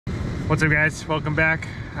What's up, guys? Welcome back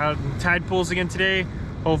out in tide pools again today.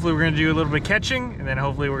 Hopefully we're going to do a little bit of catching, and then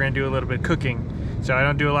hopefully we're going to do a little bit of cooking. So I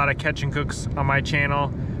don't do a lot of catch and cooks on my channel,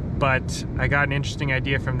 but I got an interesting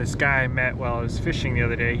idea from this guy I met while I was fishing the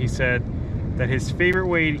other day. He said that his favorite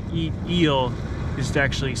way to eat eel is to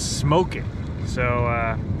actually smoke it. So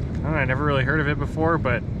I don't know, I never really heard of it before,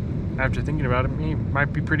 but after thinking about it, it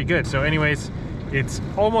might be pretty good. So anyways, it's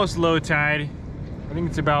almost low tide. I think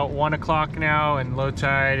it's about 1 o'clock now, and low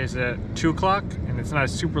tide is at 2 o'clock, and it's not a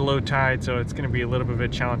super low tide, so it's going to be a little bit of a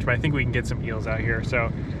challenge, but I think we can get some eels out here. So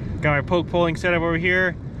got my poke poling set up over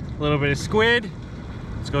here, a little bit of squid.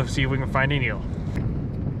 Let's go see if we can find an eel.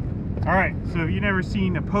 All right, so if you've never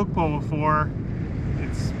seen a poke pole before,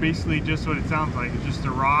 it's basically just what it sounds like. It's just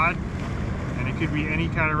a rod, and it could be any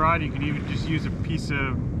kind of rod. You could even just use a piece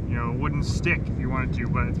of, wooden stick if you wanted to,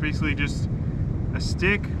 but it's basically just a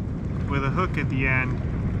stick with a hook at the end,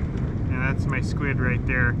 and that's my squid right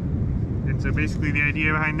there. And so basically the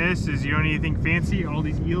idea behind this is you don't need anything fancy. All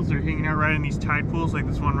these eels are hanging out right in these tide pools, like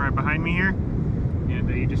this one right behind me here, and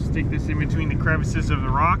you just stick this in between the crevices of the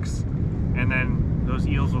rocks, and then those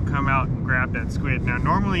eels will come out and grab that squid. Now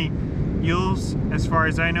normally eels, as far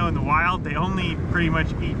as I know in the wild, they only pretty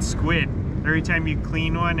much eat squid. Every time you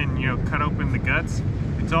clean one and cut open the guts,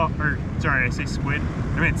 it's all, or sorry, I say squid,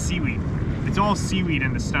 I meant seaweed. It's all seaweed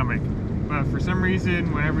in the stomach. But for some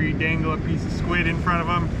reason, whenever you dangle a piece of squid in front of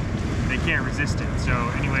them, they can't resist it. So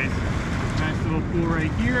anyways, nice little pool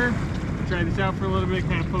right here. Try this out for a little bit,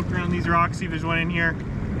 kind of poke around these rocks, see if there's one in here.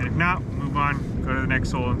 And if not, we'll move on, go to the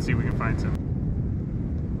next hole and see if we can find some.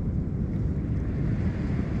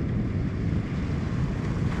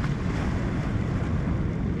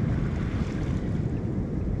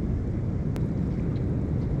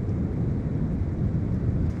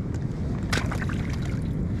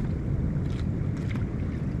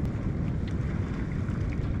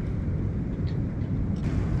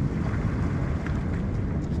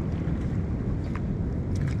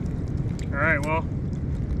 All right, well,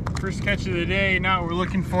 first catch of the day, not what we're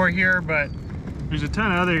looking for here, but there's a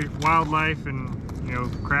ton of other wildlife and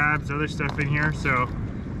crabs, other stuff in here. So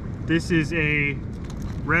this is a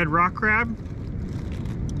red rock crab,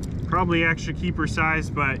 probably extra keeper size,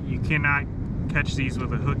 but you cannot catch these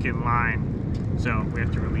with a hook and line, so we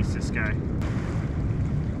have to release this guy.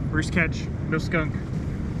 First catch, no skunk.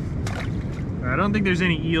 I don't think there's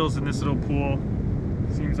any eels in this little pool.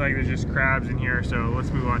 Seems like there's just crabs in here, so let's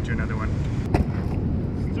move on to another one.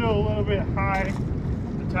 Still a little bit high.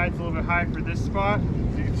 The tide's a little bit high for this spot.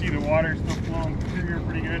 As you can see, the water's still flowing through here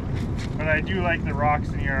pretty good. But I do like the rocks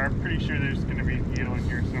in here. I'm pretty sure there's going to be an eel in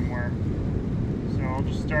here somewhere. So I'll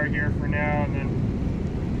just start here for now, and then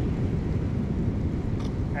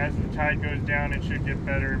as the tide goes down, it should get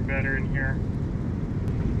better and better in here.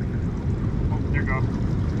 Oh, there you go. I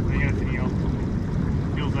think that's an eel.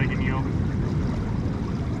 Feels like an eel.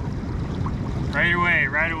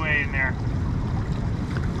 Right away in there.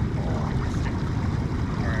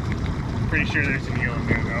 Alright, pretty sure there's an eel in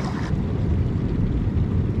there though.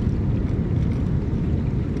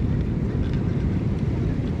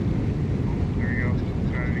 There we go,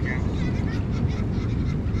 try it again.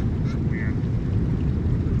 Weird.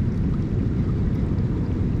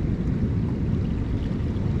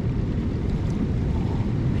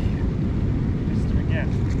 Missed him again.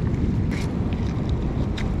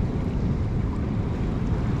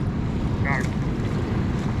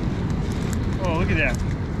 Oh, look at that.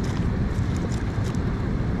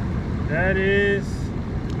 That is,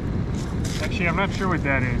 actually I'm not sure what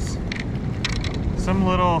that is. Some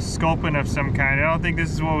little sculpin of some kind. I don't think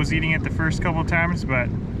this is what was eating it the first couple times, but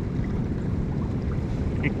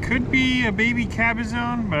it could be a baby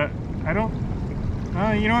cabezone, but I don't,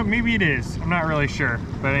 you know what, maybe it is. I'm not really sure.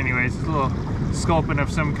 But anyways, it's a little sculpin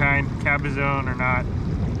of some kind, cabezone or not.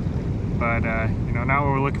 But not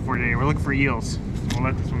what we're looking for today. We're looking for eels. We'll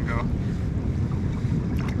let this one go.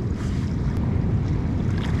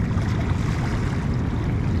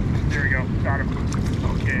 There we go, got him.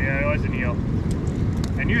 Okay, yeah, it was an eel.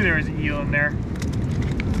 I knew there was an eel in there.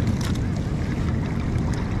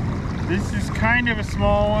 This is kind of a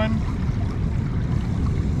small one.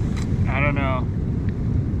 I don't know.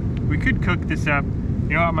 We could cook this up. I'm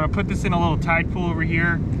gonna put this in a little tide pool over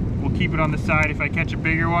here. We'll keep it on the side if I catch a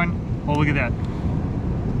bigger one. Oh, look at that.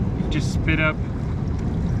 Just spit up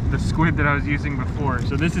the squid that I was using before.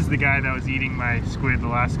 So this is the guy that was eating my squid the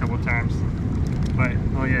last couple of times. But,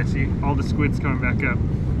 oh yeah, see, all the squid's coming back up.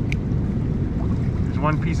 There's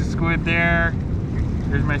one piece of squid there.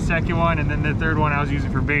 There's my second one, and then the third one I was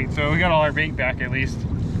using for bait. So we got all our bait back at least.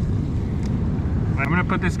 I'm gonna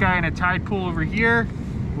put this guy in a tide pool over here.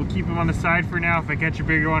 we'll keep them on the side for now. If I catch a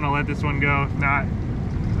bigger one, I'll let this one go. If not,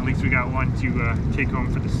 at least we got one to take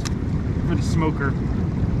home for the smoker.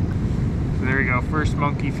 So there we go, first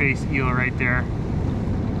monkey face eel right there.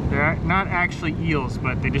 They're not actually eels,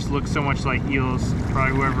 but they just look so much like eels.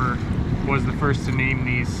 Probably whoever was the first to name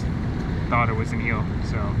these thought it was an eel.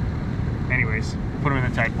 So anyways, put them in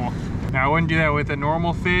the tide pool. Now I wouldn't do that with a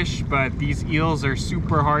normal fish, but these eels are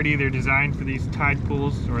super hardy. They're designed for these tide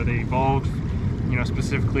pools, or they evolved, you know,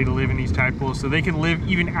 specifically to live in these tide pools. So they can live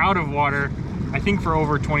even out of water, I think for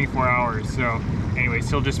over 24 hours. So anyways,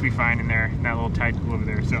 he'll just be fine in there, in that little tide pool over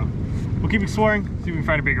there. So we'll keep exploring, see if we can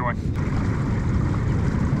find a bigger one.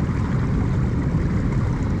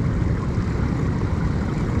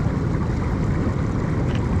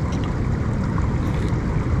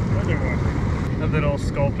 Another one. A little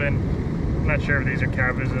sculpin. I'm not sure if these are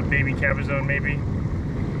cabezone, baby cabezone maybe.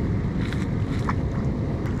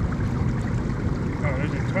 Oh,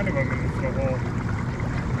 there's a ton of them in this little hole.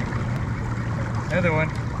 Another one.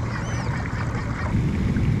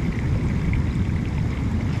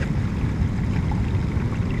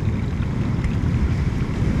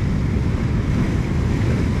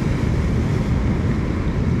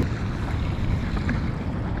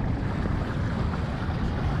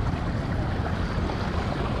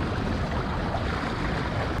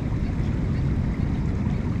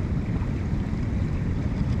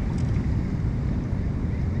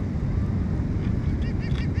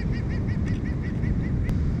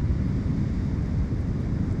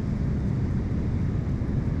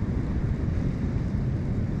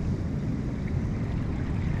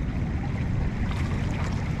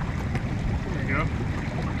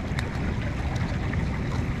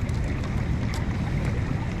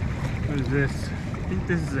 What is this? I think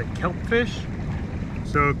this is a kelp fish.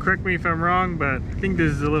 So correct me if I'm wrong, but I think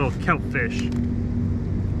this is a little kelp fish.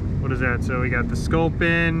 What is that? So we got the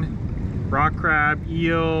sculpin, rock crab,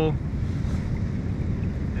 eel,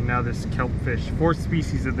 and now this kelp fish. 4th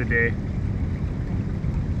species of the day.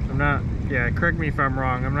 I'm not, yeah, correct me if I'm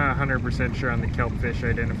wrong. I'm not 100% sure on the kelp fish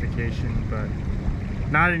identification, but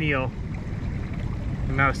not an eel.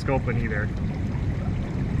 And not a sculpin either.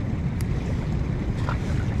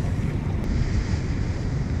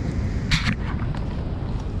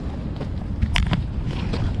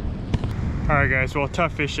 Alright guys, well,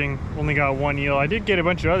 tough fishing. Only got one eel. I did get a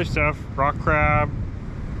bunch of other stuff. Rock crab,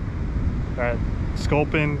 that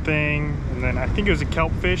sculpin thing, and then I think it was a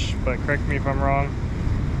kelp fish, but correct me if I'm wrong.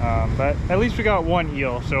 But at least we got one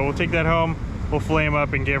eel, so we'll take that home, we'll fillet him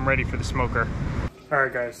up and get him ready for the smoker.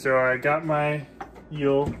 Alright guys, so I got my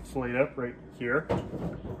eel filleted up right here.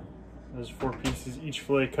 There's 4 pieces, each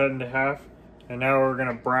fillet cut into half, and now we're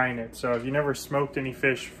gonna brine it. So if you never smoked any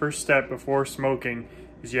fish, first step before smoking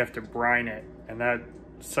is you have to brine it, and that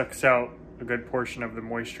sucks out a good portion of the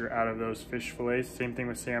moisture out of those fish fillets. Same thing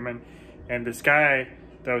with salmon. And this guy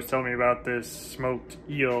that was telling me about this smoked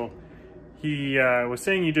eel, he was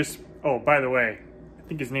saying you just, oh, by the way, I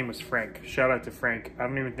think his name was Frank. Shout out to Frank. I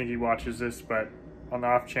don't even think he watches this, but on the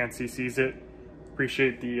off chance he sees it,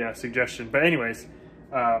 appreciate the suggestion. But anyways,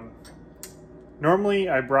 normally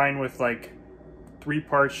I brine with like 3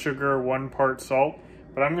 parts sugar, 1 part salt,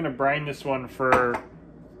 but I'm gonna brine this one for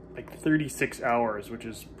like 36 hours, which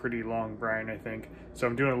is pretty long brine, I think. So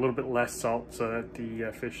I'm doing a little bit less salt so that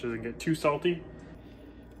the fish doesn't get too salty.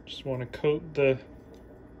 Just want to coat the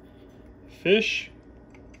fish.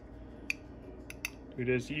 Do it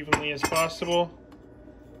as evenly as possible.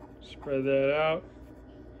 Spread that out.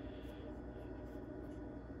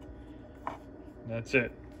 And that's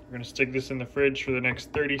it. We're gonna stick this in the fridge for the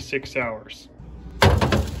next 36 hours.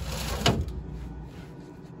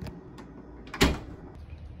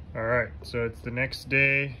 All right, so it's the next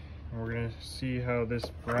day, and we're gonna see how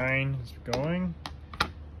this brine is going.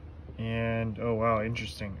 And oh wow,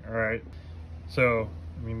 interesting. All right, so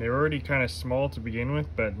I mean, they're already kind of small to begin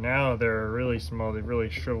with, but now they're really small. They've really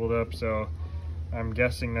shriveled up, so I'm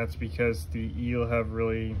guessing that's because the eel have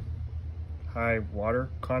really high water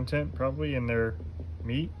content probably in their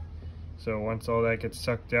meat. So once all that gets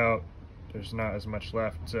sucked out, there's not as much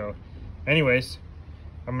left. So anyways,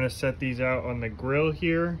 I'm gonna set these out on the grill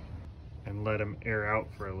here and let them air out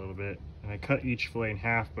for a little bit. And I cut each fillet in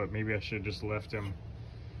half, but maybe I should have just left them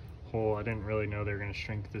whole. I didn't really know they were gonna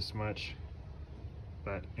shrink this much.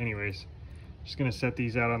 But anyways, just gonna set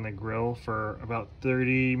these out on the grill for about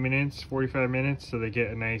 30 minutes, 45 minutes, so they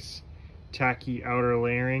get a nice tacky outer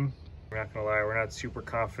layering. I'm not gonna lie, we're not super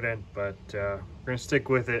confident, but we're gonna stick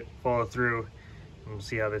with it, follow through, and we'll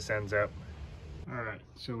see how this ends up. All right,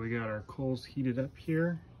 so we got our coals heated up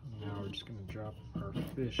here. Now we're just gonna drop our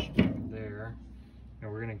fish in there.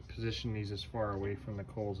 And we're gonna position these as far away from the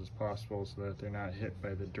coals as possible so that they're not hit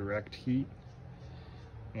by the direct heat.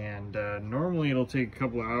 And normally it'll take a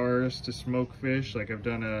couple hours to smoke fish. Like I've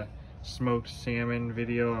done a smoked salmon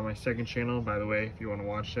video on my second channel, by the way, if you want to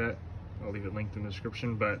watch that, I'll leave it linked in the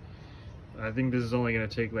description. But I think this is only going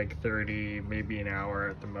to take like 30, maybe an hour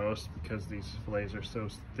at the most, because these fillets are so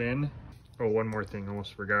thin. Oh, one more thing,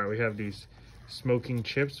 almost forgot. We have these smoking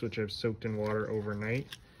chips, which I've soaked in water overnight.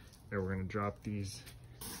 And we're going to drop these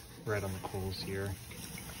right on the coals here.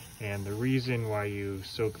 And the reason why you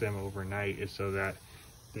soak them overnight is so that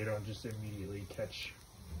they don't just immediately catch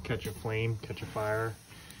a flame, catch a fire.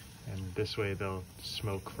 And this way they'll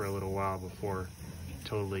smoke for a little while before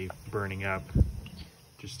totally burning up,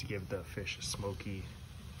 just to give the fish a smoky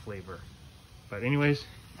flavor. But anyways,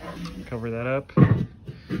 cover that up.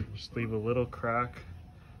 Just leave a little crack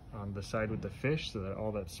on the side with the fish so that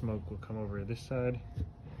all that smoke will come over to this side,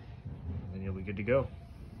 and then you'll be good to go.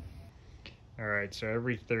 All right, so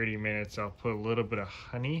every 30 minutes I'll put a little bit of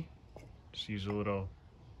honey. Just use a little,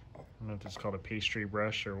 I don't know if it's called a pastry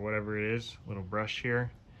brush or whatever it is, a little brush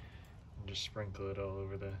here. And just sprinkle it all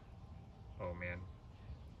over the, oh man,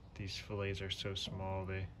 these fillets are so small,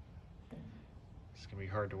 it's gonna be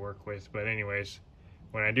hard to work with. But anyways,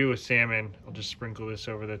 when I do with salmon, I'll just sprinkle this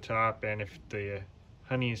over the top, and if the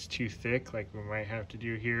honey is too thick, like we might have to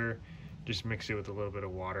do here, just mix it with a little bit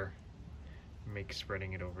of water. Make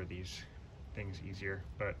spreading it over these things easier.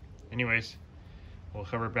 But anyways, we'll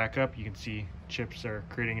cover it back up. You can see chips are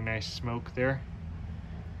creating a nice smoke there.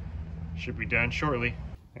 Should be done shortly.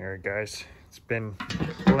 All right, guys, it's been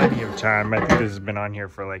plenty of time. I think this has been on here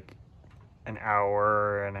for like an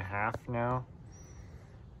hour and a half now.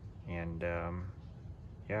 And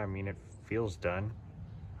yeah, I mean, it feels done.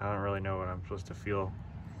 I don't really know what I'm supposed to feel,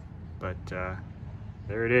 but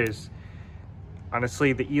there it is.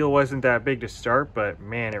 Honestly, the eel wasn't that big to start, but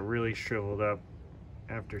man, it really shriveled up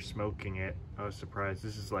after smoking it. I was surprised.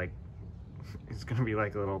 This is like, it's gonna be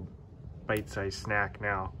like a little bite-sized snack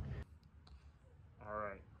now. All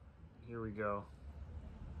right, here we go.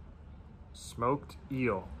 Smoked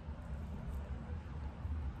eel.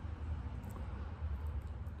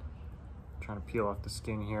 Trying to peel off the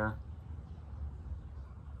skin here.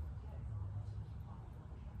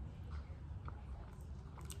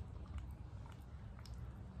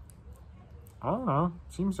 I don't know,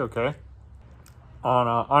 seems okay.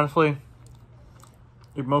 Honestly,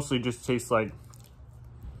 it mostly just tastes like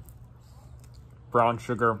brown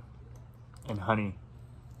sugar and honey.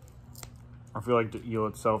 I feel like the eel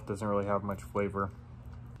itself doesn't really have much flavor.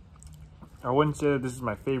 I wouldn't say that this is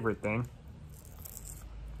my favorite thing.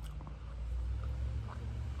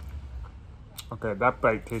 Okay, that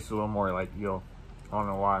bite tastes a little more like eel. I don't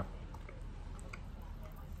know why.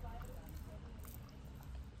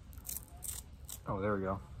 Oh, there we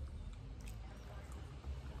go.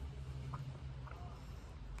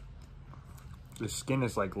 The skin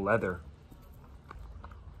is like leather.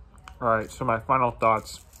 All right, so my final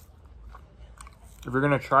thoughts. If you're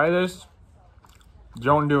gonna try this,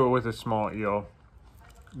 don't do it with a small eel.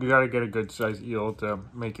 You gotta get a good sized eel to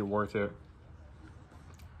make it worth it.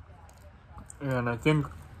 And I think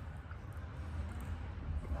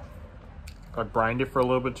I brined it for a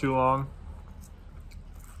little bit too long.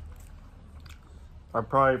 I'd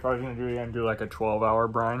probably, if I was gonna do it again, do like a 12-hour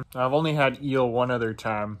brine. I've only had eel one other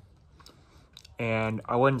time, and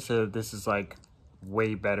I wouldn't say that this is like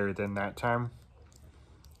way better than that time.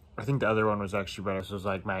 I think the other one was actually better. So it was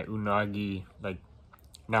like my unagi, like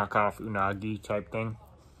knockoff unagi type thing.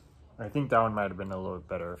 I think that one might have been a little bit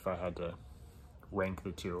better if I had to rank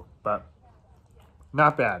the two, but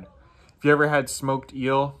not bad. If you ever had smoked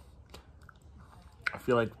eel, I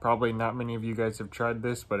feel like probably not many of you guys have tried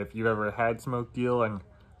this, but if you ever had smoked eel and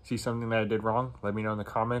see something that I did wrong, let me know in the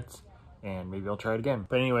comments and maybe I'll try it again.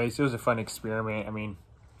 But anyways, it was a fun experiment. I mean,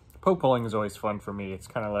 poke pulling is always fun for me. It's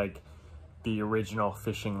kind of like the original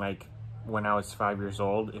fishing, like when I was 5 years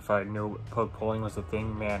old. If I knew poke pulling was a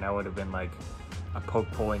thing, man, I would have been like a poke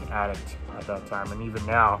pulling addict at that time. And even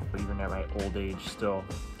now, even at my old age, still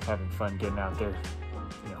having fun getting out there,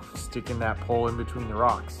 you know, sticking that pole in between the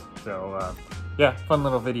rocks. So yeah, fun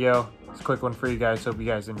little video. It's a quick one for you guys. Hope you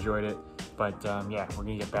guys enjoyed it. But yeah, we're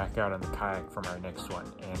gonna get back out on the kayak from our next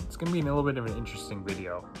one, and it's gonna be a little bit of an interesting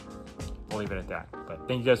video. We'll leave it at that. But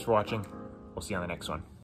thank you guys for watching. We'll see you on the next one.